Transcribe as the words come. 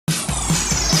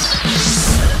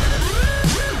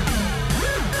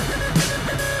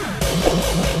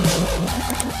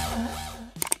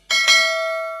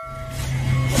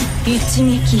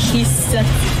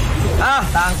Ah,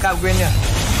 tangkap gue nya.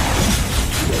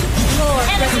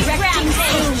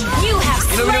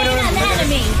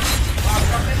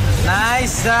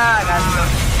 Nice ah,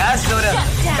 kasih udah.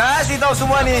 Kasih tahu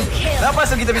semua nih.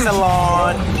 Lepas itu kita bisa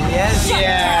launch. Yes,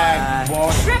 yeah.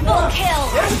 Triple kill.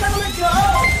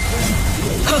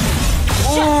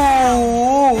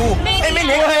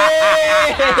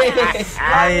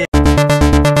 Hey.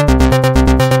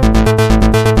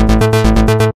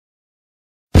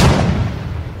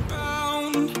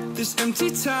 This empty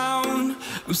town,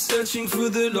 I'm searching for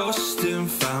the lost and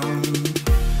found.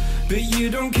 But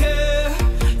you don't care,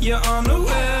 you're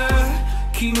unaware.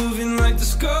 Keep moving like the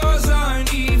scars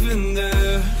aren't even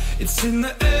there. It's in the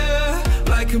air,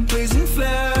 like a blazing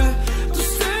flare. Don't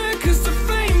stare, cause the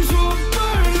flames will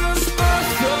burn us. I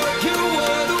thought you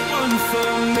were the one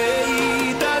for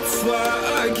me. That's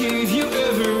why I gave you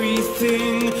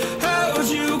everything. Held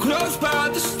you close by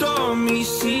the stormy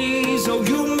seas. Oh,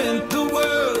 you meant the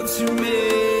world to me.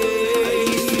 I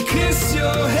used to kiss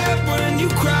your head when you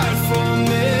cried for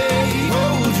me.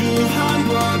 Hold your hand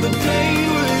while the pain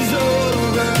was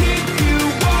over. Keep you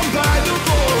warm by the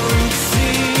roaring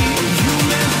sea. You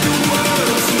meant the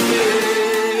world to me.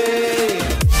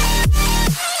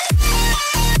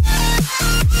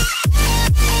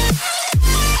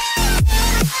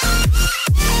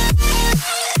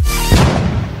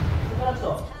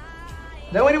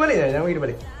 Jangan balik ya, jangan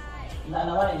balik. Nak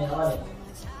balik.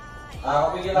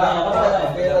 Aku pergi lah. Aku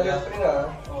pergi lagi spring lah.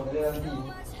 Oh, dari nanti.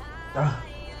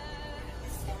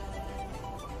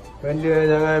 Benda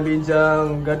jangan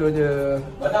bincang, gaduh je.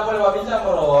 Benda boleh buat bincang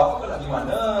bro. Aku nak pergi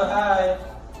mana? Hai.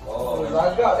 Oh,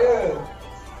 agak dia.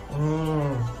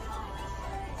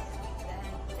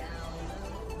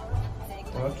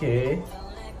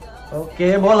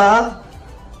 Okey, bola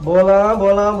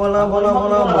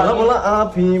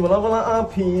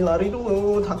api, lari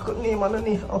dulu. Takut ni, mana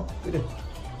ni? Oh, tu dia.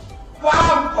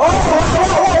 Oh,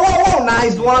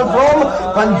 nice one from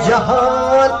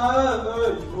penjahat.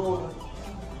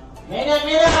 Minit.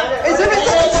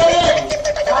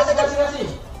 Kasih.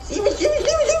 Sini.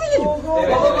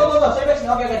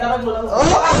 Okey, taruh dulu.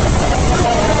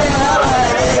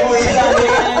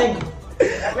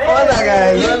 Mana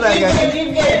guys?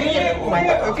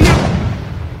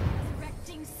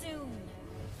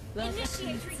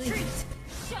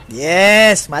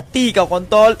 Yes, mati kau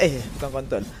kontol. Bukan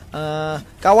kontol.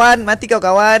 Kawan, mati kau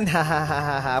kawan.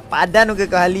 Hahaha. Padan ke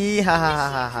kau hali.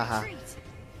 Hahaha.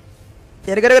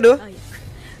 Ya, gaduh.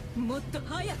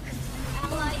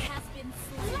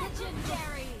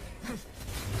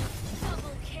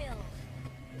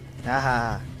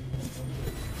 Hahaha.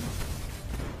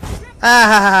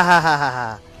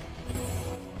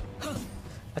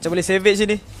 Macam boleh savage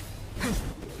ni.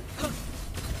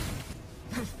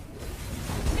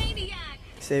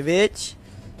 Savage.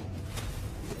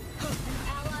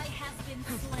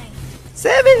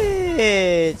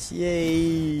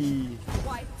 Yay.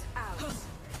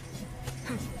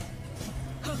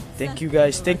 Thank you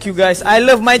guys. I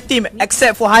love my team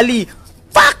except for Hali.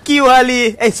 Fuck you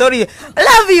Hali. Sorry. I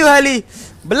love you Hali.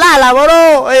 Belah lah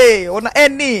bro. Nak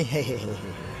end ni.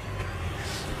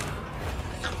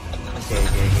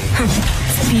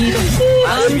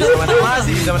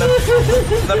 Masih bisa mana.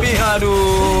 Tapi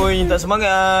aduh, tak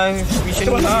semangat.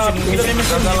 Mission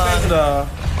kalah sudah.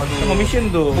 Aduh,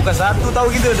 mission tu. Bukan satu tahu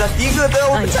kita, dah 3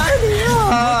 tahu pecah ni.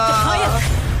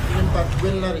 4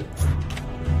 win lari.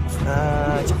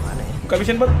 Macam mana ni? Buka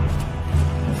mission bot.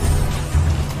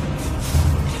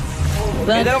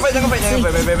 Jangan fight.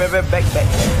 Back.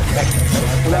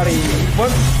 Lari.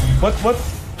 Bot.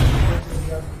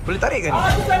 Boleh tarik ke ni?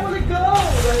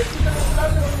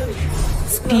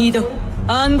 Speed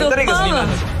and Tarik ke sini?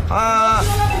 Our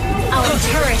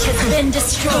turret has been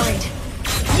destroyed.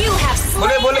 You have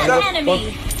slain an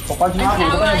enemy. An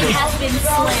ally has been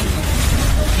slain.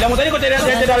 Yang tadi kau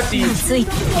cari Darcy.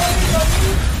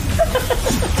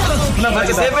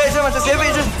 Macam savage je.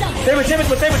 Savage.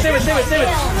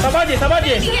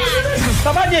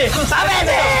 Sabar je.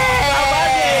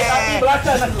 Tapi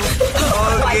belacan aku.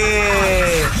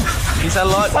 Okey. Bisa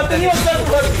lot.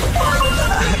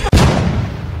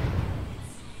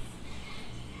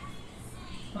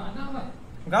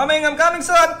 I'm coming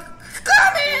son.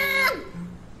 Coming.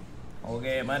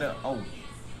 Okey, mana?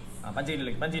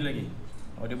 Pancing lagi.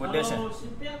 Oh, dia buat dash.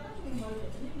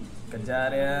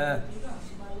 Kejar dia.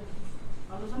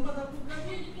 Kalau sempat aku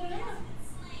lagi kita lihat.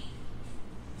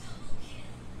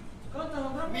 Kau tahu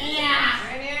berapa? Minyak.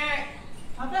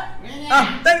 Ada?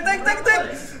 Tank.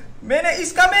 Minyak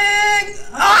is coming.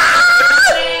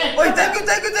 Oi, thank you.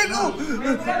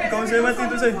 Kau saya mati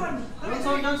tu saya.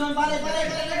 Johnson, balik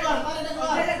dia keluar.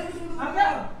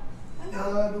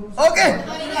 Okey.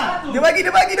 Dia bagi.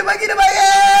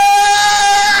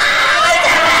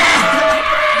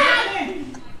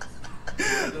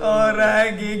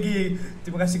 Orang gigi.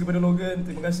 Terima kasih kepada Logan,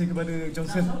 terima kasih kepada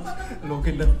Johnson.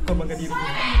 Logan dah korbankan diri.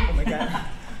 Oh my god.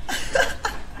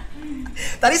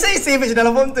 Tadi saya savage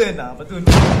dalam fountain. Betul.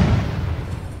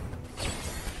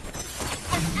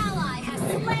 An ally has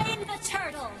slain the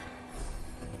turtle.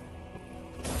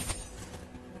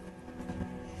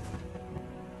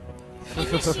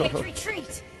 Initiate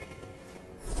retreat.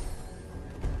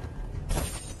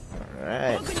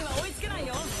 Alright.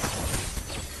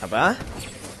 Apa?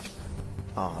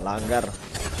 Langgar.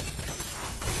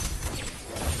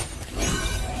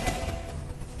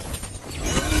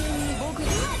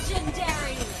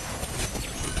 Legendary.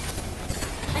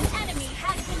 An enemy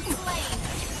has been slain.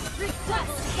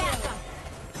 Double kill.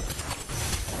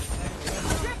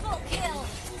 Triple kill.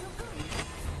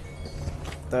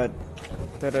 Tut.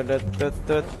 An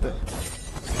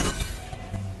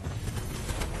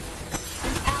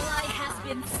ally has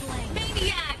been slain.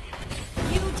 Maniac!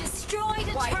 You destroyed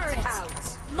a turret.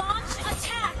 Launch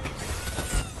attack.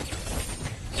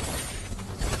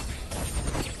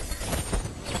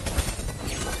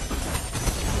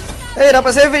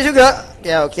 Dapat savage juga.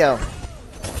 Kiau. Your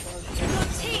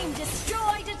team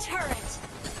destroyed a turret.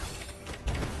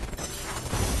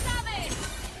 Savage!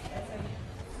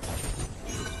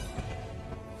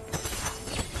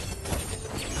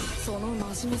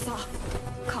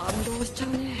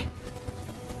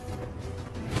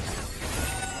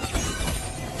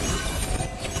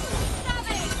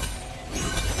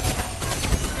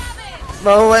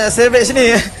 Berapa banyak savage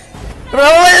ni?